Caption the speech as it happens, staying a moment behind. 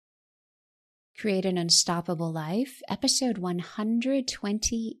Create an Unstoppable Life, episode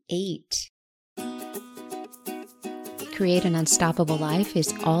 128. Create an Unstoppable Life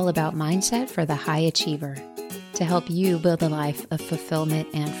is all about mindset for the high achiever to help you build a life of fulfillment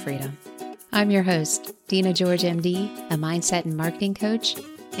and freedom. I'm your host, Dina George, MD, a mindset and marketing coach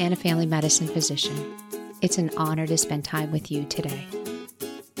and a family medicine physician. It's an honor to spend time with you today.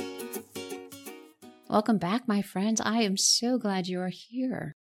 Welcome back, my friends. I am so glad you are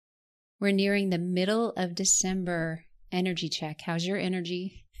here. We're nearing the middle of December. Energy check. How's your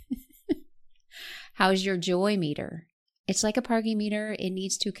energy? How's your joy meter? It's like a parking meter. It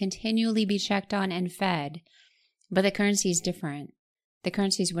needs to continually be checked on and fed. But the currency is different. The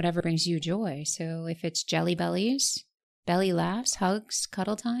currency is whatever brings you joy. So if it's jelly bellies, belly laughs, hugs,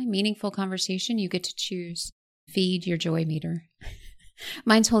 cuddle time, meaningful conversation, you get to choose. Feed your joy meter.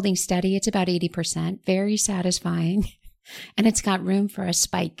 Mine's holding steady. It's about 80%. Very satisfying. And it's got room for a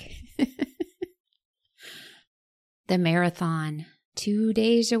spike. The marathon, 2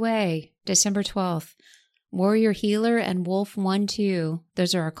 days away, December 12th. Warrior Healer and Wolf 1-2.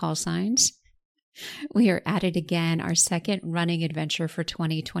 Those are our call signs. We are at it again, our second running adventure for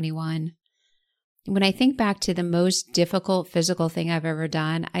 2021. When I think back to the most difficult physical thing I've ever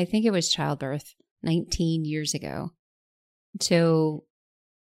done, I think it was childbirth 19 years ago. So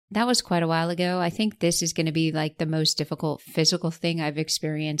that was quite a while ago. I think this is going to be like the most difficult physical thing I've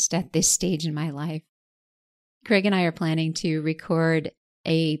experienced at this stage in my life. Craig and I are planning to record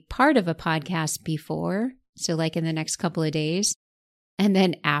a part of a podcast before, so like in the next couple of days, and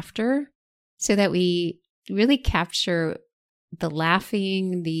then after, so that we really capture the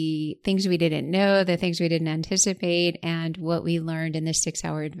laughing, the things we didn't know, the things we didn't anticipate, and what we learned in this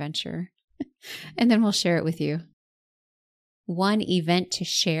 6-hour adventure. And then we'll share it with you. One event to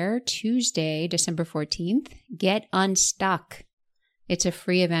share, Tuesday, December 14th, Get Unstuck. It's a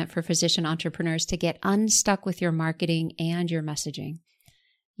free event for physician entrepreneurs to get unstuck with your marketing and your messaging.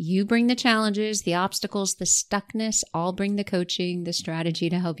 You bring the challenges, the obstacles, the stuckness. I'll bring the coaching, the strategy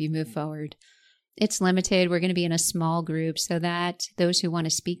to help you move forward. It's limited. We're going to be in a small group so that those who want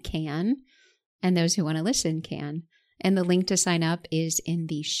to speak can, and those who want to listen can. And the link to sign up is in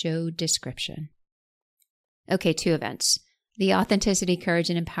the show description. Okay, 2 events. The Authenticity, Courage,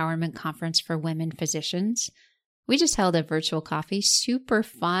 and Empowerment Conference for Women Physicians. We just held a virtual coffee. Super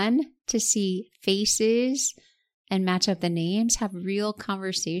fun to see faces and match up the names, have real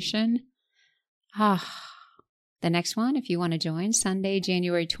conversation. The next one, if you want to join, Sunday,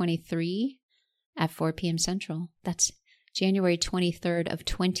 January 23 at 4 p.m. Central. That's January 23rd of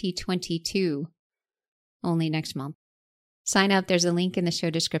 2022, only next month. Sign up. There's a link in the show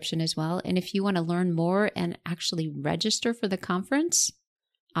description as well. And if you want to learn more and actually register for the conference,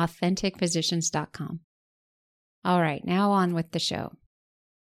 AuthenticPhysicians.com. All right, now on with the show.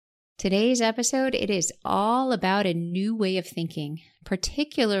 Today's episode, it is all about a new way of thinking,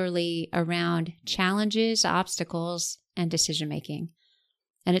 particularly around challenges, obstacles, and decision-making.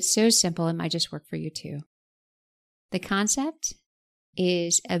 And it's so simple, it might just work for you too. The concept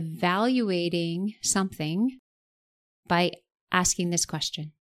is evaluating something by asking this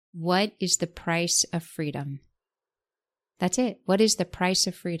question: what is the price of freedom? That's it. What is the price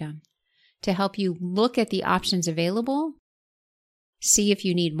of freedom? To help you look at the options available, see if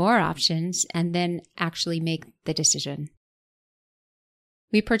you need more options, and then actually make the decision.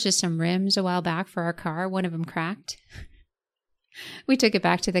 We purchased some rims a while back for our car. One of them cracked. We took it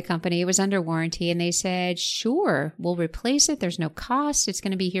back to the company. It was under warranty, and they said, sure, we'll replace it. There's no cost. It's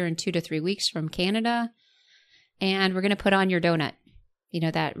going to be here in 2 to 3 weeks from Canada. And we're going to put on your donut. You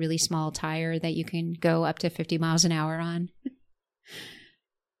know, that really small tire that you can go up to 50 miles an hour on.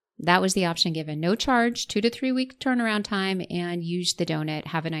 That was the option given. No charge, 2 to 3 week turnaround time, and use the donut.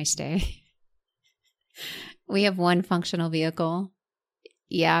 Have a nice day. We have one functional vehicle.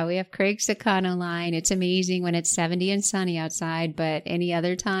 Yeah, we have Craig's Econoline. It's amazing when it's 70 and sunny outside, but any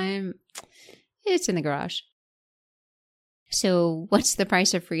other time, it's in the garage. So what's the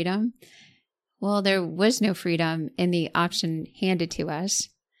price of freedom? Well, there was no freedom in the option handed to us.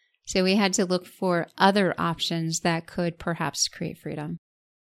 So we had to look for other options that could perhaps create freedom.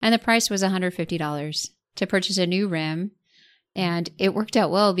 And the price was $150 to purchase a new rim. And it worked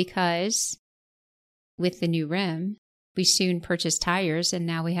out well because with the new rim, we soon purchased tires and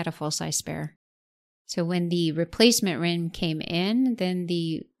now we had a full-size spare. So when the replacement rim came in, then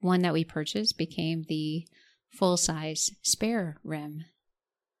the one that we purchased became the full-size spare rim.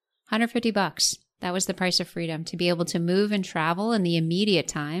 $150. That was the price of freedom, to be able to move and travel in the immediate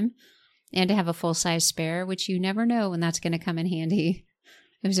time and to have a full-size spare, which you never know when that's going to come in handy.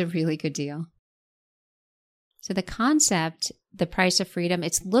 It was a really good deal. So the concept the price of freedom,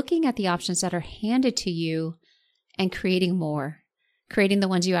 it's looking at the options that are handed to you and creating more, creating the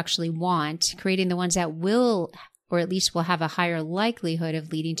ones you actually want, creating the ones that will, or at least will have a higher likelihood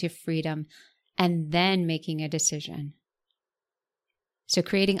of leading to freedom, and then making a decision. So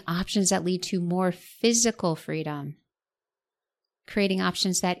creating options that lead to more physical freedom, creating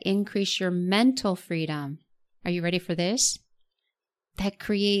options that increase your mental freedom. Are you ready for this? That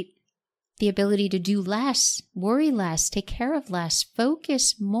create the ability to do less, worry less, take care of less,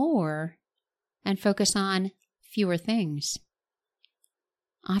 focus more, and focus on fewer things.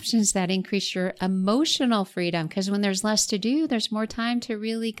 Options that increase your emotional freedom, because when there's less to do, there's more time to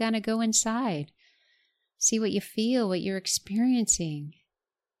really kind of go inside, see what you feel, what you're experiencing,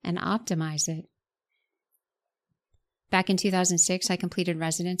 and optimize it. Back in 2006, I completed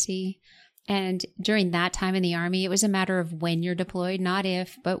residency. And during that time in the Army, it was a matter of when you're deployed, not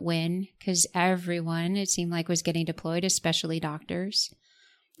if, but when, because everyone, it seemed like, was getting deployed, especially doctors.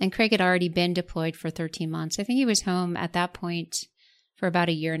 And Craig had already been deployed for 13 months. I think he was home at that point for about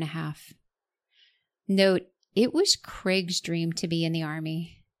a year and a half. Note, it was Craig's dream to be in the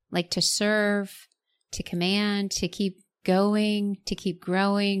Army, like to serve, to command, to keep going, to keep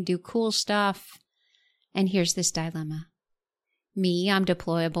growing, do cool stuff. And here's this dilemma. Me, I'm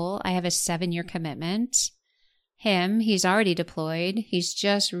deployable. I have a 7-year commitment. Him, he's already deployed. He's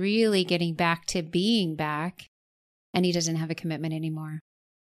just really getting back to being back, and he doesn't have a commitment anymore.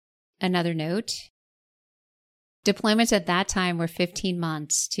 Another note, deployments at that time were 15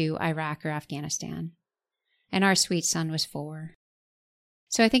 months to Iraq or Afghanistan, and our sweet son was 4.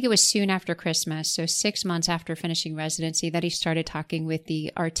 So I think it was soon after Christmas, so 6 months after finishing residency, that he started talking with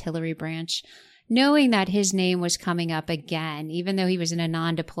the artillery branch, knowing that his name was coming up again, even though he was in a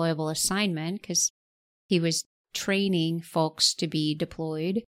non-deployable assignment, because he was training folks to be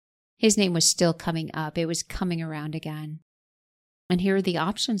deployed. His name was still coming up. It was coming around again. And here are the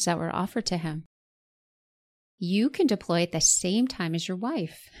options that were offered to him. You can deploy at the same time as your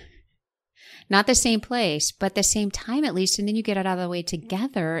wife. Not the same place, but the same time at least, and then you get it out of the way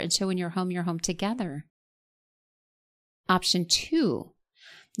together, and so when you're home together. Option 2.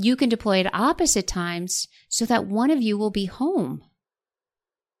 You can deploy at opposite times so that one of you will be home.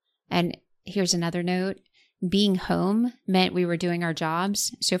 And here's another note. Being home meant we were doing our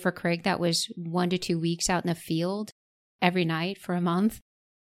jobs. So for Craig, that was 1 to 2 weeks out in the field every night for a month.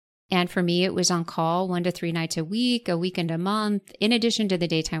 And for me, it was on call 1 to 3 nights a weekend a month, in addition to the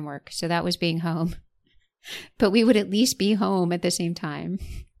daytime work. So that was being home. But we would at least be home at the same time.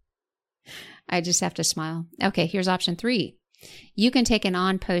 I just have to smile. Okay, here's option 3. You can take an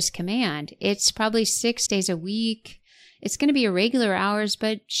on-post command. It's probably 6 days a week. It's going to be irregular hours,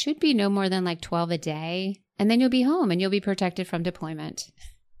 but should be no more than like 12 a day. And then you'll be home and you'll be protected from deployment.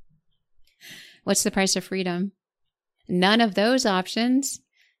 What's the price of freedom? None of those options.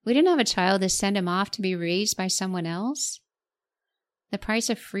 We didn't have a child to send him off to be raised by someone else. The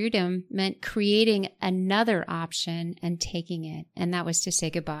price of freedom meant creating another option and taking it, and that was to say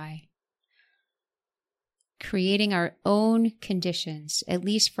goodbye. Creating our own conditions, at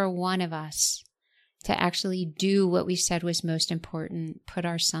least for one of us, to actually do what we said was most important, put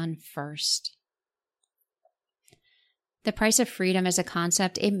our son first. The price of freedom as a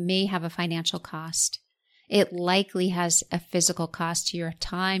concept, it may have a financial cost. It likely has a physical cost to your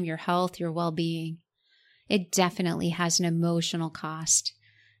time, your health, your well-being. It definitely has an emotional cost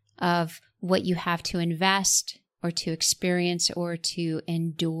of what you have to invest or to experience or to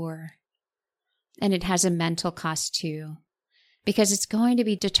endure. And it has a mental cost too, because it's going to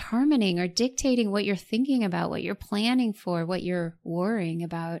be determining or dictating what you're thinking about, what you're planning for, what you're worrying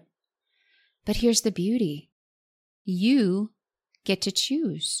about. But here's the beauty. You get to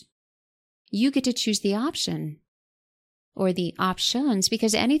choose. You get to choose the option or the options,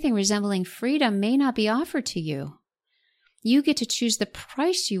 because anything resembling freedom may not be offered to you. You get to choose the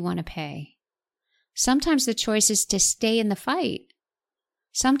price you want to pay. Sometimes the choice is to stay in the fight.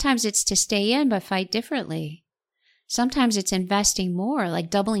 Sometimes it's to stay in but fight differently. Sometimes it's investing more, like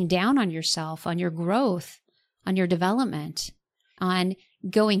doubling down on yourself, on your growth, on your development, on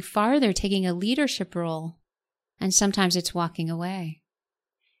going farther, taking a leadership role. And sometimes it's walking away.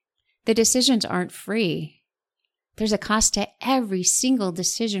 The decisions aren't free. There's a cost to every single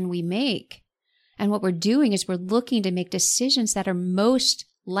decision we make. And what we're doing is we're looking to make decisions that are most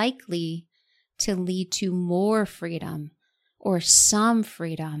likely to lead to more freedom or some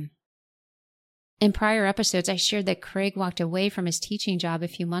freedom. In prior episodes, I shared that Craig walked away from his teaching job a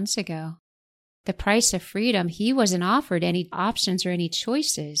few months ago. The price of freedom, he wasn't offered any options or any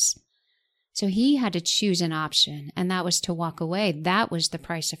choices. So he had to choose an option, and that was to walk away. That was the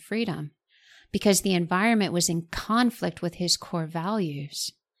price of freedom. because the environment was in conflict with his core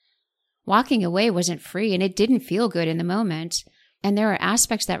values. Walking away wasn't free, and it didn't feel good in the moment. And there are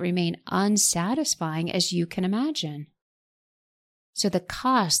aspects that remain unsatisfying, as you can imagine. So the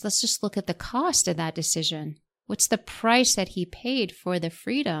cost, let's just look at the cost of that decision. What's the price that he paid for the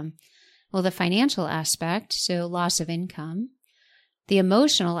freedom? Well, the financial aspect, so loss of income. The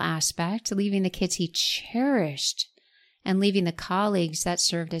emotional aspect, leaving the kids he cherished and leaving the colleagues that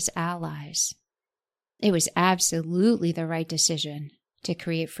served as allies. It was absolutely the right decision to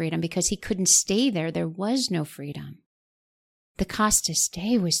create freedom because he couldn't stay there. There was no freedom. The cost to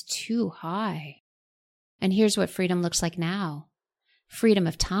stay was too high. And here's what freedom looks like now. Freedom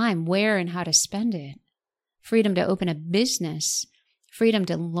of time, where and how to spend it. Freedom to open a business. Freedom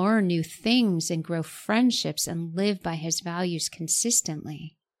to learn new things and grow friendships and live by his values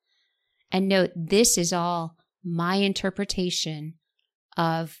consistently. And note, this is all my interpretation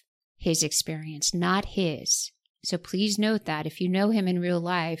of his experience, not his. So please note that if you know him in real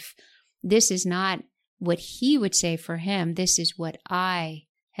life, this is not what he would say for him. This is what I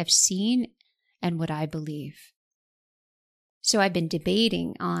have seen and what I believe. So I've been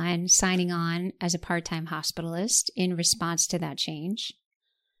debating on signing on as a part-time hospitalist in response to that change.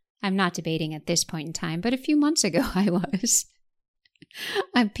 I'm not debating at this point in time, but a few months ago I was.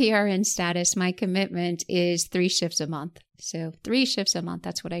 I'm PRN status. My commitment is 3 shifts a month. So 3 shifts a month,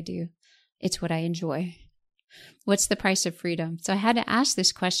 that's what I do. It's what I enjoy. What's the price of freedom? So I had to ask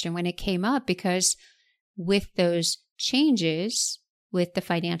this question when it came up because with those changes, with the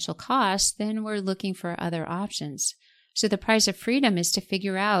financial costs, then we're looking for other options. So the price of freedom is to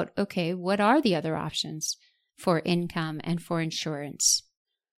figure out, okay, what are the other options for income and for insurance?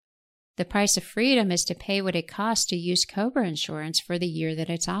 The price of freedom is to pay what it costs to use COBRA insurance for the year that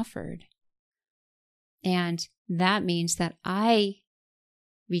it's offered. And that means that I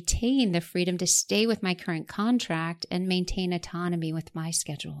retain the freedom to stay with my current contract and maintain autonomy with my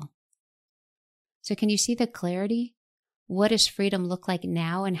schedule. So can you see the clarity? What does freedom look like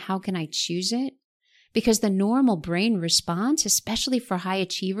now and how can I choose it? Because the normal brain response, especially for high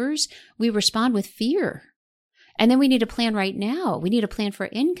achievers, we respond with fear. And then we need a plan right now. We need a plan for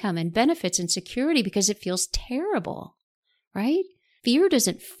income and benefits and security because it feels terrible, right? Fear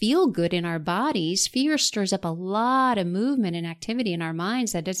doesn't feel good in our bodies. Fear stirs up a lot of movement and activity in our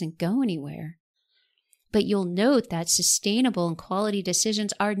minds that doesn't go anywhere. But you'll note that sustainable and quality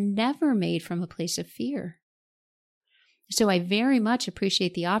decisions are never made from a place of fear. So I very much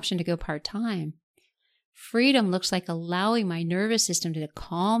appreciate the option to go part-time. Freedom looks like allowing my nervous system to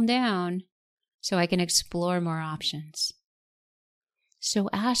calm down so I can explore more options. So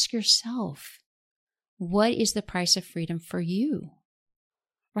ask yourself, what is the price of freedom for you?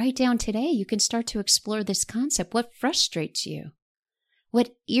 Write down today. You can start to explore this concept. What frustrates you?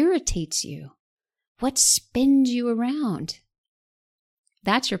 What irritates you? What spins you around?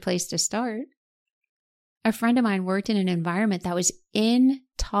 That's your place to start. A friend of mine worked in an environment that was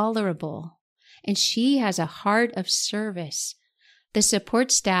intolerable, and she has a heart of service. The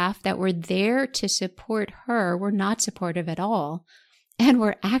support staff that were there to support her were not supportive at all and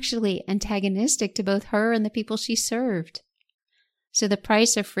were actually antagonistic to both her and the people she served. So the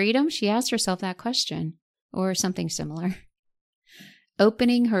price of freedom, she asked herself that question, or something similar.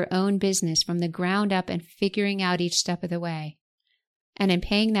 Opening her own business from the ground up and figuring out each step of the way. And in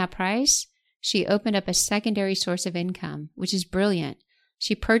paying that price, she opened up a secondary source of income, which is brilliant.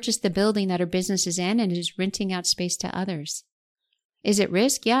 She purchased the building that her business is in and is renting out space to others. Is it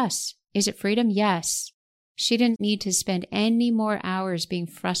risk? Yes. Is it freedom? Yes. She didn't need to spend any more hours being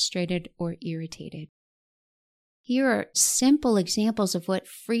frustrated or irritated. Here are simple examples of what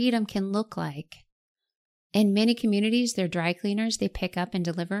freedom can look like. In many communities, they're dry cleaners. They pick up and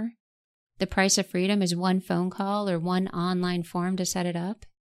deliver. The price of freedom is one phone call or one online form to set it up.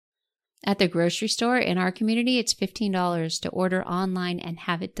 At the grocery store in our community, it's $15 to order online and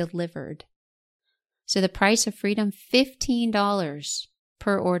have it delivered. So the price of freedom, $15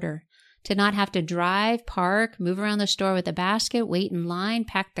 per order. To not have to drive, park, move around the store with a basket, wait in line,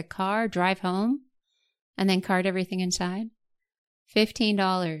 pack the car, drive home, and then cart everything inside.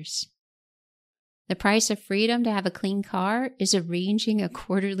 $15. The price of freedom to have a clean car is arranging a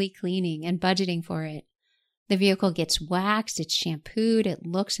quarterly cleaning and budgeting for it. The vehicle gets waxed, it's shampooed, it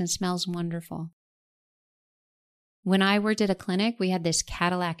looks and smells wonderful. When I worked at a clinic, we had this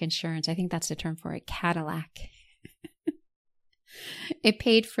Cadillac insurance. I think that's the term for it, Cadillac. It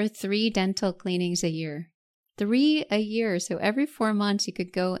paid for 3 dental cleanings a year. 3 a year, so every 4 months you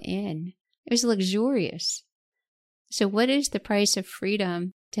could go in. It was luxurious. So what is the price of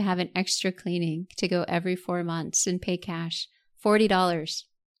freedom to have an extra cleaning to go every 4 months and pay cash? $40.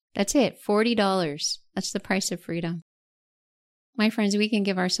 That's it, $40. That's the price of freedom. My friends, we can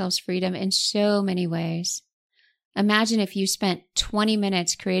give ourselves freedom in so many ways. Imagine if you spent 20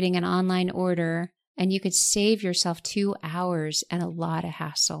 minutes creating an online order and you could save yourself 2 hours and a lot of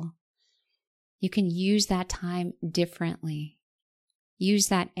hassle. You can use that time differently. Use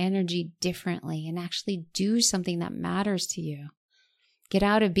that energy differently and actually do something that matters to you. Get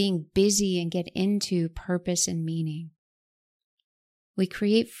out of being busy and get into purpose and meaning. We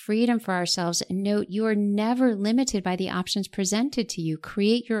create freedom for ourselves, and note, you are never limited by the options presented to you.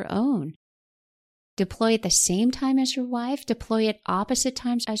 Create your own. Deploy at the same time as your wife. Deploy at opposite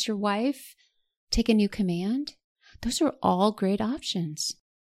times as your wife. Take a new command. Those are all great options.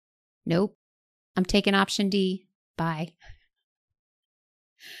 Nope. I'm taking option D. Bye.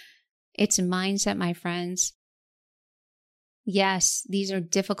 It's mindset, my friends. Yes, these are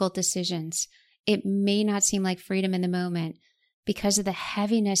difficult decisions. It may not seem like freedom in the moment because of the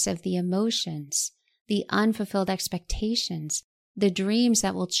heaviness of the emotions, the unfulfilled expectations, the dreams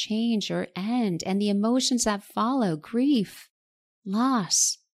that will change or end, and the emotions that follow: grief,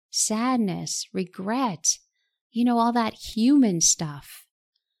 loss, sadness, regret, all that human stuff.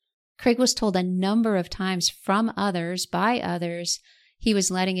 Craig was told a number of times from others, by others, he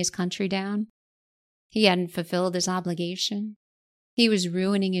was letting his country down. He hadn't fulfilled his obligation. He was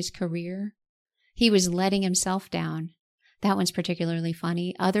ruining his career. He was letting himself down. That one's particularly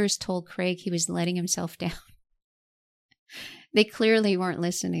funny. Others told Craig he was letting himself down. They clearly weren't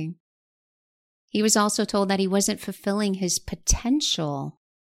listening. He was also told that he wasn't fulfilling his potential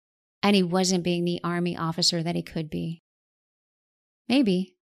and he wasn't being the Army officer that he could be.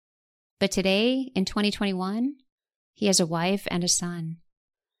 Maybe. But today, in 2021, he has a wife and a son.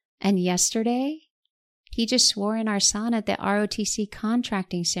 And yesterday, he just swore in our son at the ROTC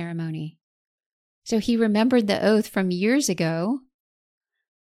contracting ceremony. So he remembered the oath from years ago,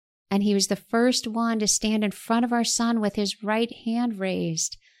 and he was the first one to stand in front of our son with his right hand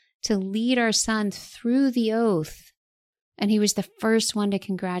raised to lead our son through the oath, and he was the first one to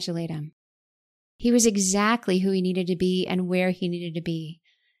congratulate him. He was exactly who he needed to be and where he needed to be.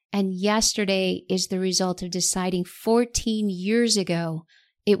 And yesterday is the result of deciding 14 years ago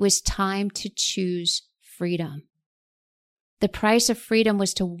it was time to choose freedom. The price of freedom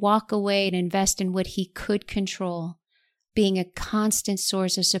was to walk away and invest in what he could control, being a constant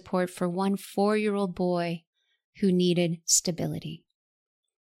source of support for one 4-year-old boy who needed stability.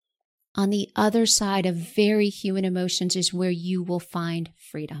 On the other side of very human emotions is where you will find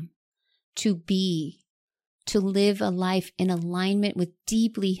freedom. To be, to live a life in alignment with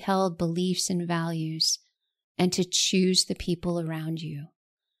deeply held beliefs and values, and to choose the people around you.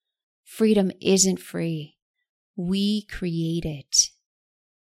 Freedom isn't free. We create it.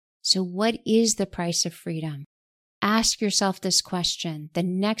 So what is the price of freedom? Ask yourself this question the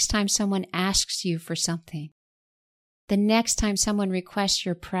next time someone asks you for something, the next time someone requests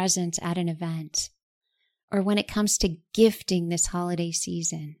your presence at an event, or when it comes to gifting this holiday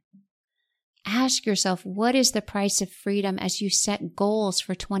season. Ask yourself, what is the price of freedom as you set goals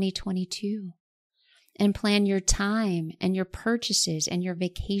for 2022 and plan your time and your purchases and your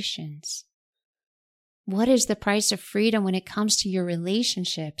vacations? What is the price of freedom when it comes to your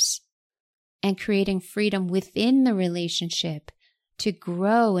relationships and creating freedom within the relationship to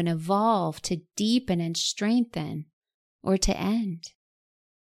grow and evolve, to deepen and strengthen, or to end?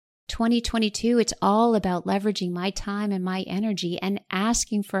 2022, it's all about leveraging my time and my energy and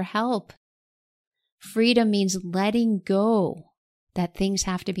asking for help. Freedom means letting go that things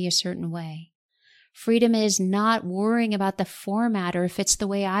have to be a certain way. Freedom is not worrying about the format or if it's the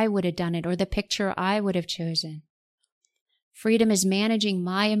way I would have done it or the picture I would have chosen. Freedom is managing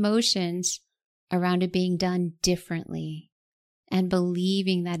my emotions around it being done differently and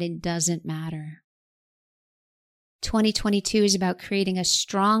believing that it doesn't matter. 2022 is about creating a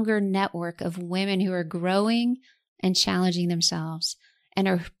stronger network of women who are growing and challenging themselves and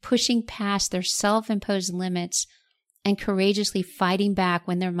are pushing past their self-imposed limits and courageously fighting back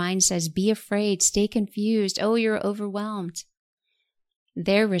when their mind says, be afraid, stay confused, oh, you're overwhelmed.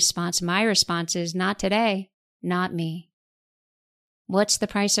 Their response, my response is, not today, not me. What's the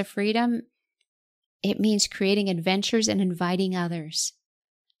price of freedom? It means creating adventures and inviting others.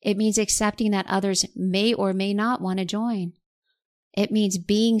 It means accepting that others may or may not want to join. It means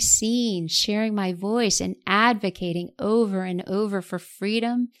being seen, sharing my voice, and advocating over and over for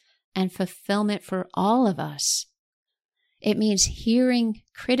freedom and fulfillment for all of us. It means hearing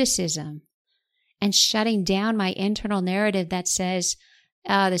criticism and shutting down my internal narrative that says,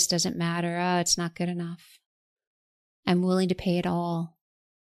 oh, this doesn't matter. Oh, it's not good enough. I'm willing to pay it all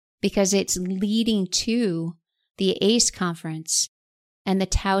because it's leading to the ACE conference and the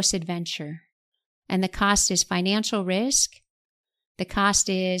Taos adventure. And the cost is financial risk. The cost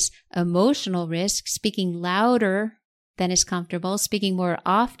is emotional risk, speaking louder than is comfortable, speaking more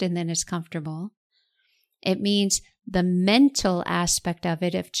often than is comfortable. It means the mental aspect of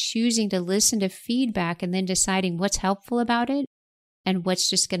it, of choosing to listen to feedback and then deciding what's helpful about it and what's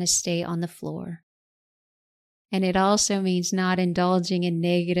just going to stay on the floor. And it also means not indulging in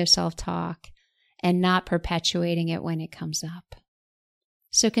negative self-talk and not perpetuating it when it comes up.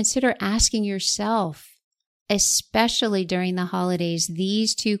 So consider asking yourself, especially during the holidays,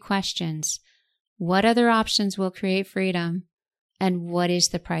 these two questions. What other options will create freedom? And what is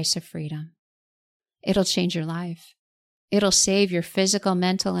the price of freedom? It'll change your life. It'll save your physical,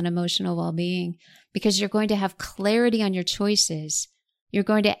 mental, and emotional well-being because you're going to have clarity on your choices. You're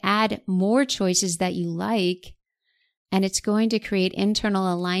going to add more choices that you like, and it's going to create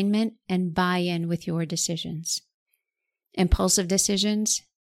internal alignment and buy-in with your decisions. Impulsive decisions,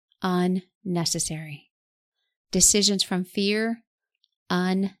 unnecessary. Decisions from fear,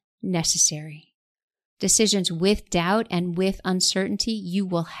 unnecessary. Decisions with doubt and with uncertainty, you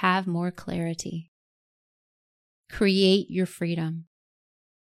will have more clarity. Create your freedom.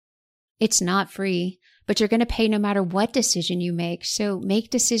 It's not free, but you're going to pay no matter what decision you make. So make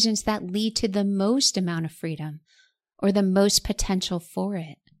decisions that lead to the most amount of freedom or the most potential for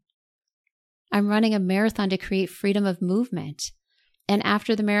it. I'm running a marathon to create freedom of movement. And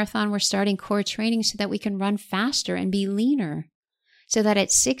after the marathon, we're starting core training so that we can run faster and be leaner. So that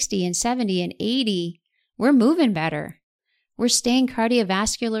at 60 and 70 and 80, we're moving better. We're staying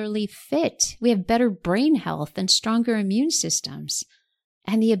cardiovascularly fit. We have better brain health and stronger immune systems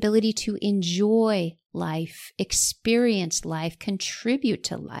and the ability to enjoy life, experience life, contribute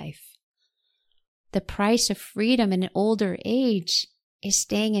to life. The price of freedom in an older age is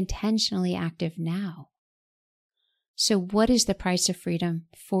staying intentionally active now. So what is the price of freedom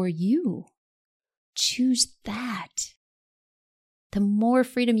for you? Choose that. The more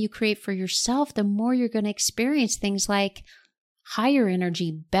freedom you create for yourself, the more you're going to experience things like higher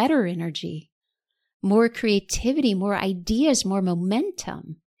energy, better energy, more creativity, more ideas, more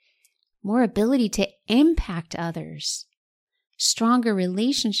momentum, more ability to impact others, stronger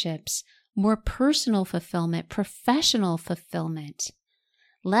relationships, more personal fulfillment, professional fulfillment,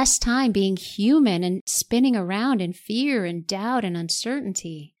 less time being human and spinning around in fear and doubt and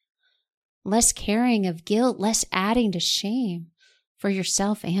uncertainty, less carrying of guilt, less adding to shame for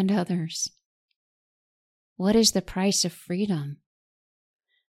yourself and others. What is the price of freedom?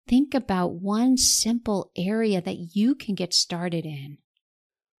 Think about one simple area that you can get started in.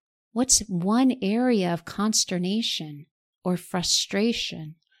 What's one area of consternation or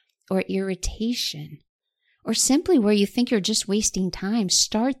frustration or irritation or simply where you think you're just wasting time?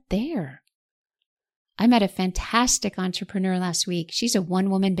 Start there. I met a fantastic entrepreneur last week. She's a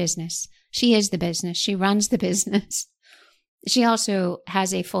one-woman business. She is the business. She runs the business. She also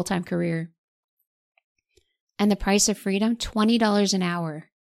has a full-time career. And the price of freedom, $20 an hour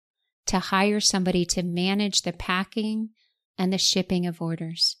to hire somebody to manage the packing and the shipping of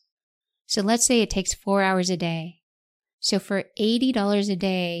orders. So let's say it takes 4 hours a day. So for $80 a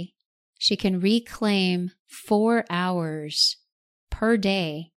day, she can reclaim 4 hours per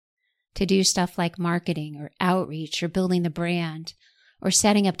day to do stuff like marketing or outreach or building the brand or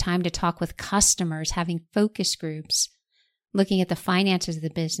setting up time to talk with customers, having focus groups, looking at the finances of the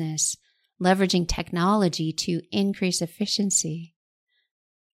business, leveraging technology to increase efficiency.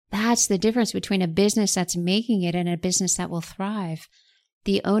 That's the difference between a business that's making it and a business that will thrive.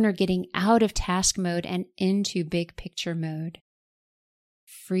 The owner getting out of task mode and into big picture mode.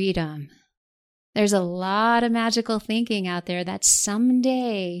 Freedom. There's a lot of magical thinking out there that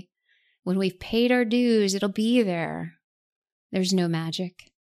someday, when we've paid our dues, it'll be there. There's no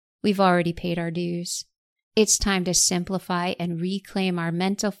magic. We've already paid our dues. It's time to simplify and reclaim our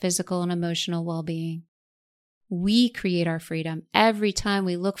mental, physical, and emotional well-being. We create our freedom every time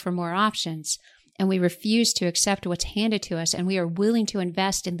we look for more options and we refuse to accept what's handed to us and we are willing to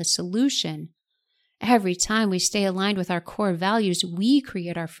invest in the solution. Every time we stay aligned with our core values, we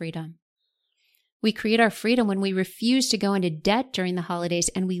create our freedom. We create our freedom when we refuse to go into debt during the holidays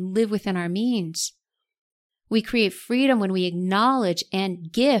and we live within our means. We create freedom when we acknowledge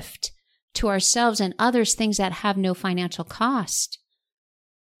and gift to ourselves and others things that have no financial cost.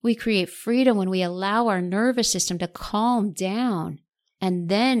 We create freedom when we allow our nervous system to calm down and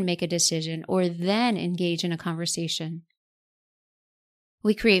then make a decision or then engage in a conversation.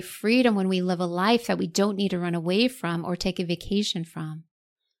 We create freedom when we live a life that we don't need to run away from or take a vacation from.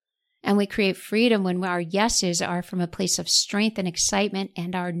 And we create freedom when our yeses are from a place of strength and excitement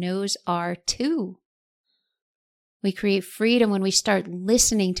and our nos are too. We create freedom when we start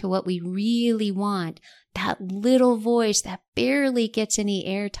listening to what we really want, that little voice that barely gets any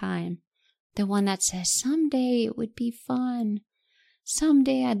airtime, the one that says, someday it would be fun.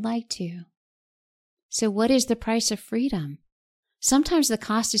 Someday I'd like to. So what is the price of freedom? Sometimes the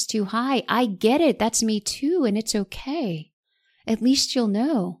cost is too high. I get it. That's me too, and it's okay. At least you'll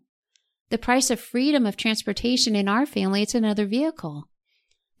know. The price of freedom of transportation in our family, it's another vehicle.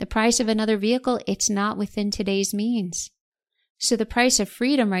 The price of another vehicle, it's not within today's means. So the price of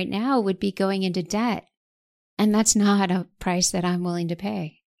freedom right now would be going into debt. And that's not a price that I'm willing to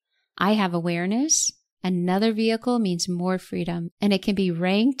pay. I have awareness. Another vehicle means more freedom, and it can be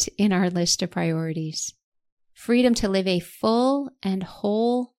ranked in our list of priorities. Freedom to live a full and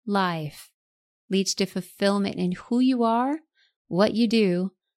whole life leads to fulfillment in who you are, what you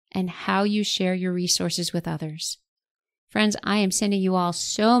do, and how you share your resources with others. Friends, I am sending you all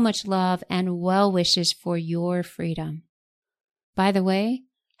so much love and well wishes for your freedom. By the way,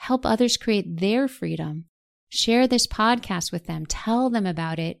 help others create their freedom. Share this podcast with them, tell them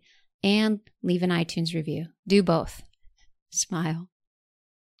about it, and leave an iTunes review. Do both. Smile.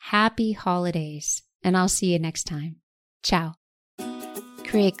 Happy holidays, and I'll see you next time. Ciao.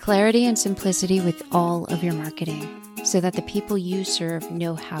 Create clarity and simplicity with all of your marketing so that the people you serve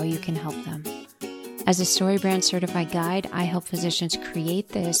know how you can help them. As a StoryBrand certified guide, I help physicians create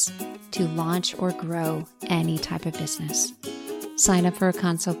this to launch or grow any type of business. Sign up for a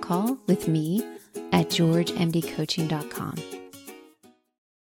consult call with me at georgemdcoaching.com.